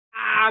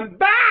I'm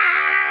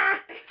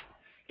back!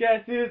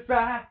 Guess who's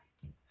back?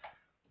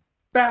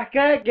 Back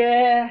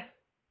again.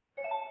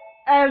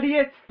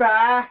 Elliot's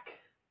back.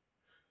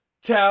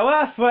 Tell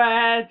a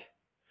friend.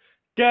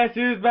 Guess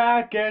who's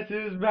back? Guess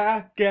who's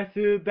back? Guess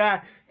who's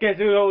back? Guess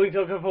who only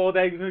took a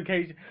 4-day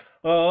vacation?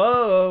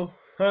 Oh,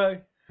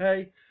 hey,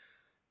 hey.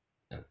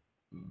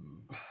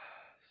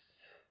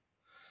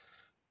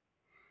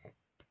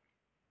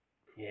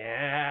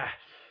 Yes.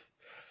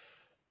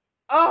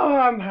 Oh,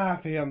 I'm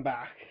happy I'm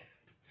back.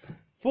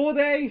 4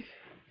 days,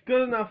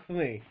 good enough for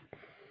me.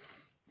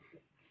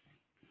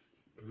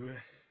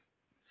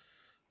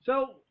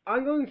 So,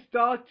 I'm going to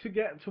start to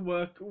get to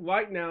work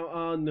right now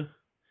on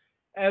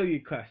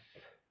Elliot quests.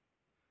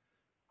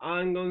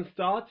 I'm going to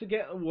start to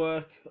get to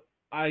work.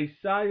 I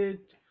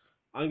decided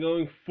I'm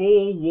going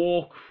full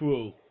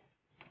walkthrough.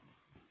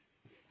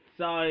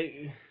 So,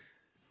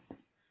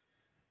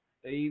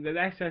 the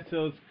next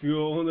episode's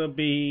gonna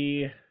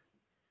be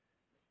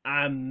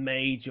a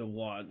major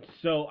one.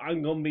 So,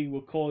 I'm gonna be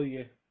recording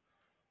it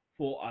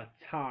for a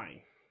time,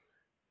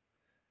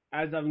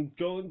 as I'm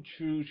going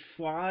to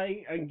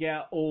try and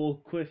get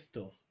all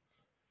crystals.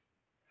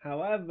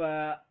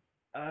 However,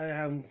 I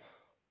am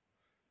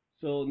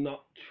so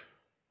not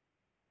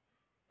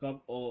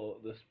got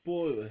all the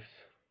spoilers.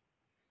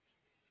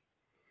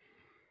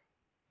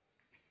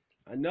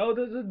 I know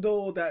there's a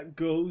door that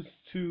goes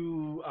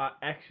to an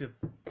extra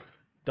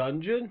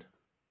dungeon,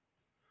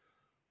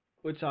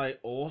 which I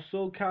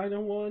also kind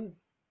of want.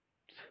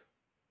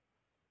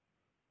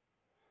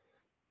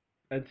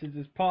 And since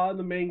it's part of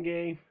the main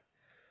game,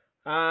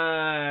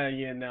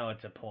 you know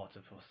it's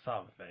important for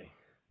something.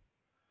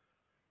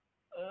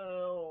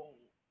 Oh,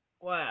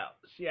 well,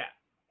 yeah.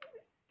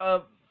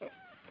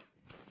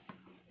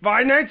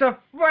 Five Nights at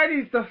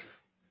Freddy's, the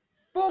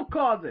full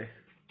closet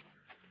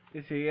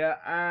is here,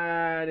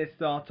 and it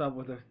starts up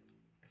with a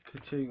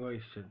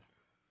continuation.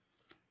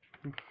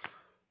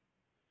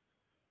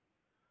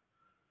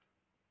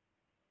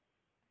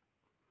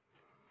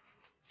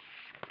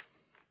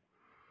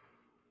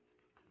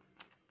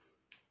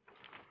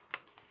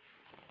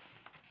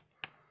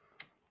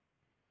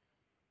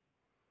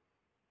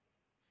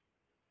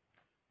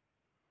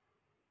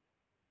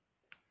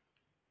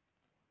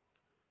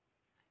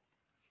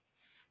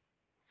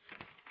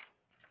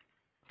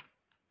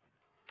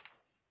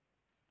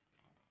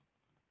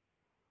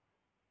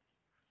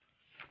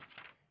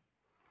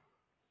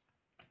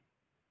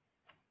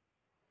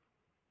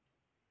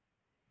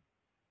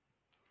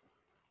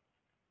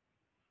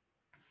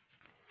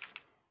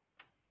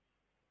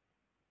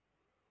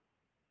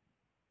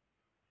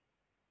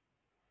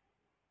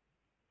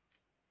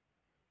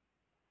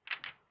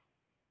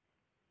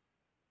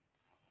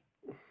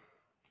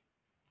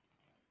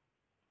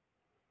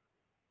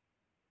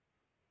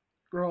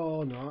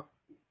 Or not.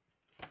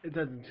 It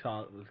doesn't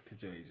start with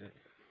continuation.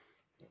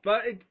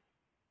 But it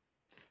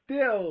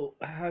still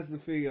has the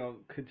feel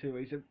of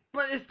continuation.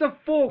 But it's the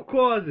full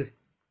closet.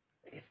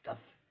 It's the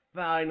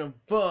final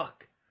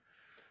book.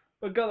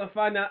 We're gonna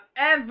find out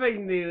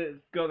everything that's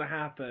gonna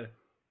happen.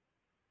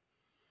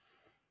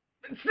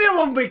 It still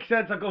won't make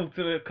sense I go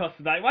to the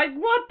Custom Night. Like,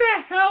 what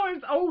the hell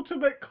is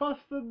Ultimate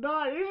Custom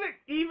Night? Is it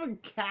even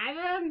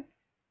canon?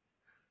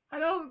 I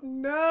don't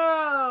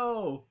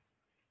know.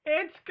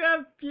 It's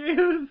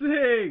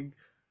confusing.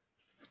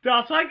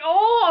 Just like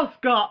all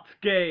Scott's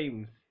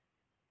games.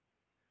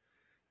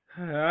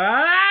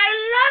 I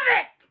love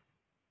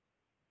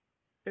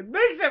it. It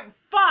makes it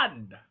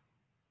fun.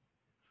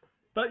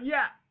 But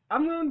yeah,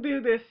 I'm going to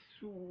do this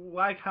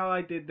like how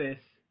I did this.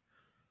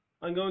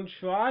 I'm going to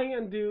try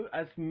and do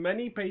as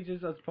many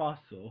pages as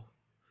possible.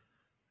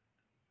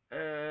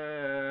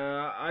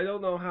 I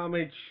don't know how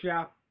many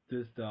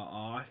chapters there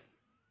are.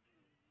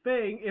 I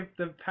think if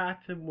the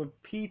pattern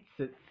repeats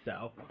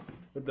itself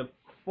with the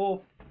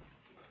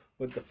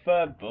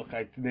third book,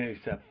 I nearly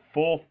said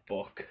fourth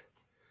book,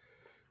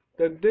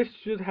 then this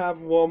should have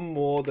one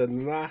more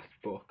than last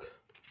book.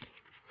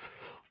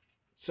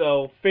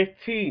 So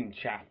 15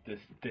 chapters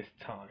this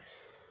time.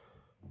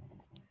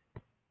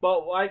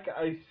 But like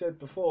I said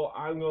before,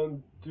 I'm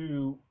going to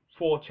do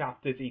 4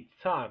 chapters each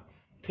time,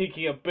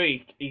 taking a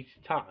break each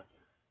time.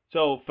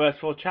 So first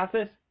 4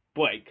 chapters,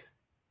 break.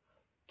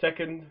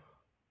 Second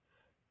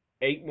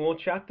 8 more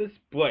chapters,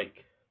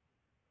 break.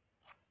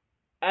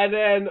 And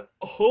then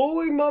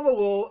Holy Mother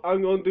World,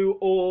 I'm going to do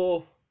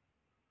all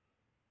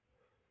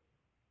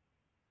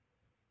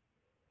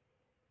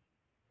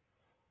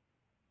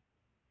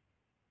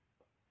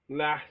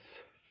last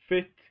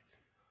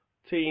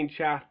 15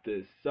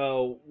 chapters.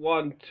 So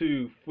 1,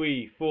 2,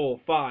 3, 4,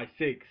 5,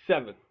 6,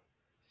 7.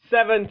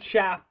 7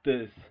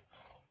 chapters.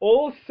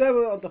 All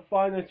 7 of the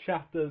final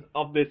chapters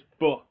of this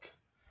book.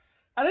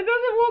 And it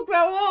doesn't look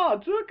that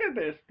large. Look at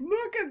this.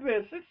 Look at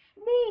this. It's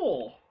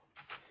small.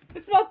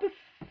 It's about the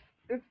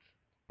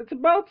it's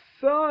about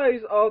the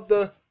size of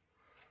the.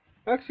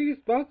 Actually,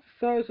 it's about the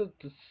size of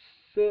the.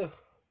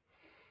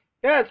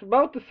 Yeah, it's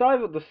about the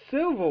size of the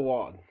silver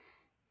one.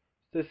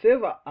 The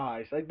silver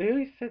eyes. I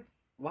nearly said.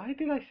 Why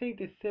did I say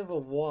the silver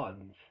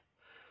ones?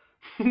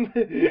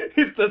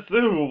 It's the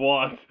Silver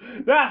Ones.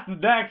 That's the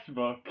next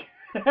book.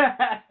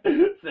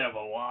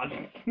 Silver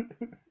Ones.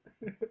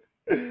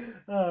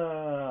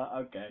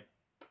 Okay.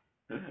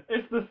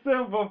 It's the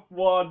Silver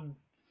One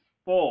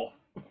 4th.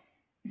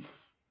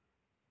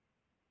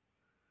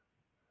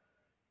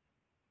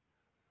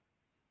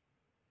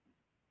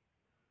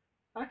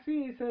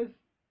 Actually, it says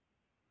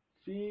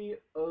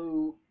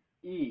GOE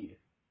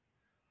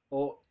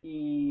or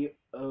EOC.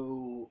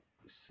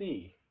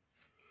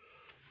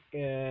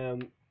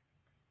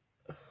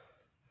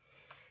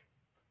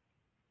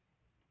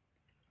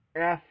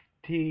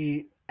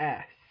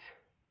 FTS.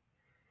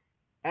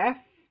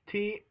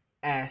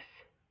 FTS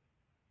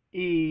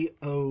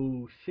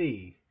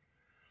EOC.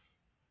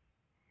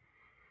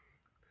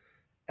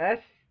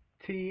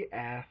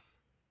 STF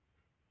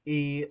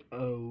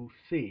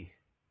EOC.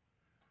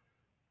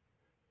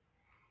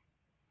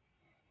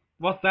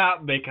 What's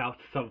that make out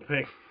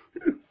something?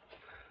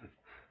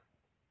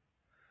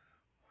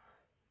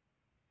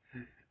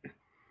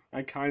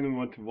 I kind of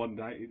want to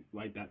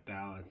write that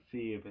down and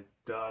see if it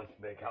does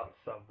make out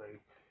something.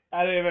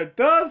 And if it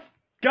does,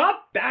 God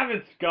damn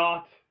it,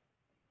 Scott!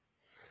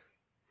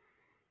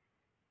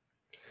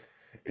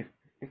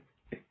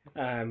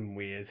 I'm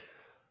weird.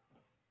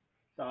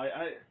 So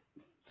I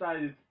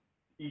decided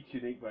each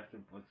unique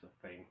lesson was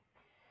a thing.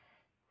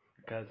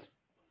 Because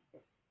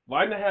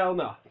why the hell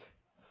not?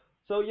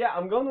 So yeah,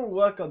 I'm gonna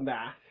work on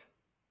that.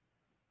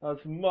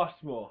 That's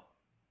much more.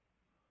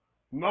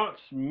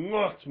 Much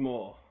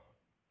more.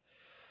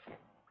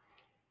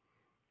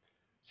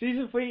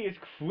 Season 3 is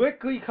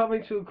quickly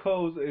coming to a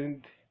close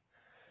in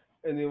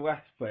the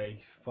West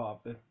Bay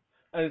department.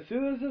 And as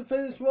soon as I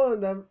finish one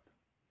of them,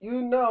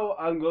 you know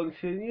I'm going to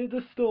continue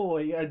the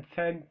story and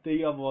send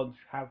the other ones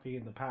happy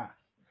in the past.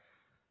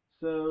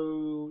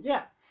 So,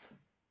 yeah.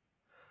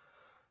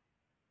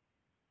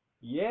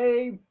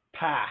 Yay,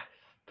 past.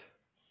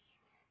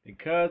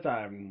 Because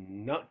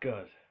I'm not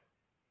good.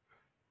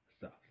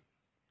 So.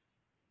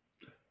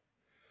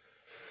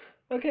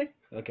 Okay.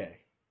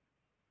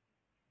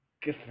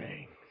 Good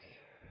things.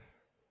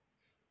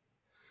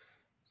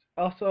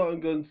 Also, I'm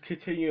going to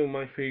continue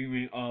my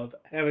theory of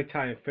every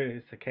time I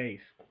finish a case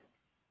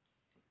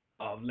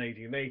of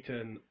Lady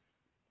Nathan,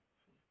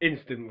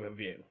 instant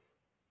review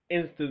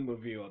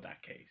of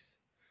that case.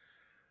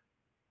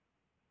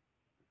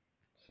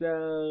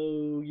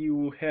 So you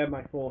will hear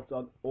my thoughts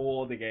on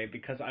all the game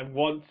because I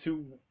want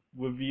to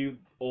review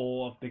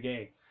all of the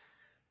game.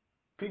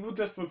 People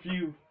just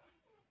review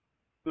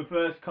the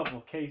first couple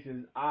of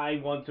cases.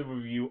 I want to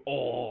review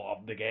all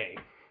of the game.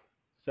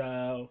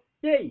 So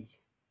yay!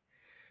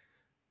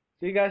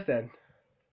 See you guys then.